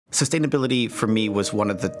Sustainability for me was one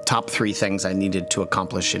of the top 3 things I needed to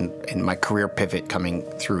accomplish in my career pivot coming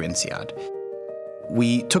through INSEAD.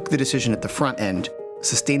 We took the decision at the front end,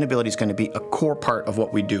 sustainability is going to be a core part of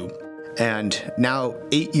what we do. And now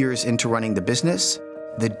 8 years into running the business,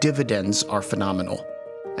 the dividends are phenomenal.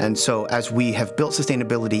 And so as we have built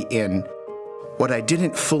sustainability in, what I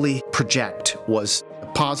didn't fully project was a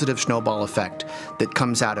positive snowball effect that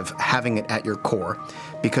comes out of having it at your core.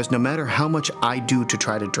 Because no matter how much I do to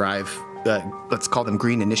try to drive, let's call them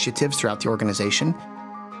green initiatives throughout the organization,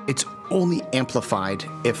 it's only amplified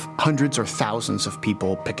if hundreds or thousands of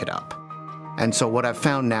people pick it up. And so what I've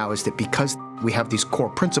found now is that because we have these core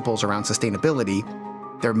principles around sustainability,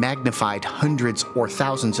 they're magnified hundreds or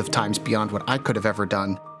thousands of times beyond what I could have ever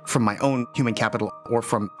done from my own human capital or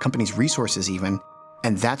from companies' resources even.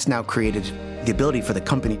 And that's now created the ability for the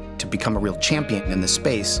company to become a real champion in the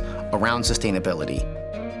space around sustainability.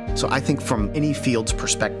 So I think from any field's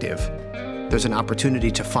perspective, there's an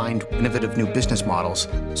opportunity to find innovative new business models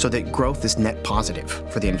so that growth is net positive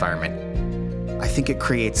for the environment. I think it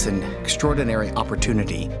creates an extraordinary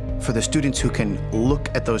opportunity for the students who can look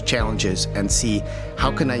at those challenges and see,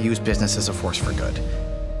 how can I use business as a force for good?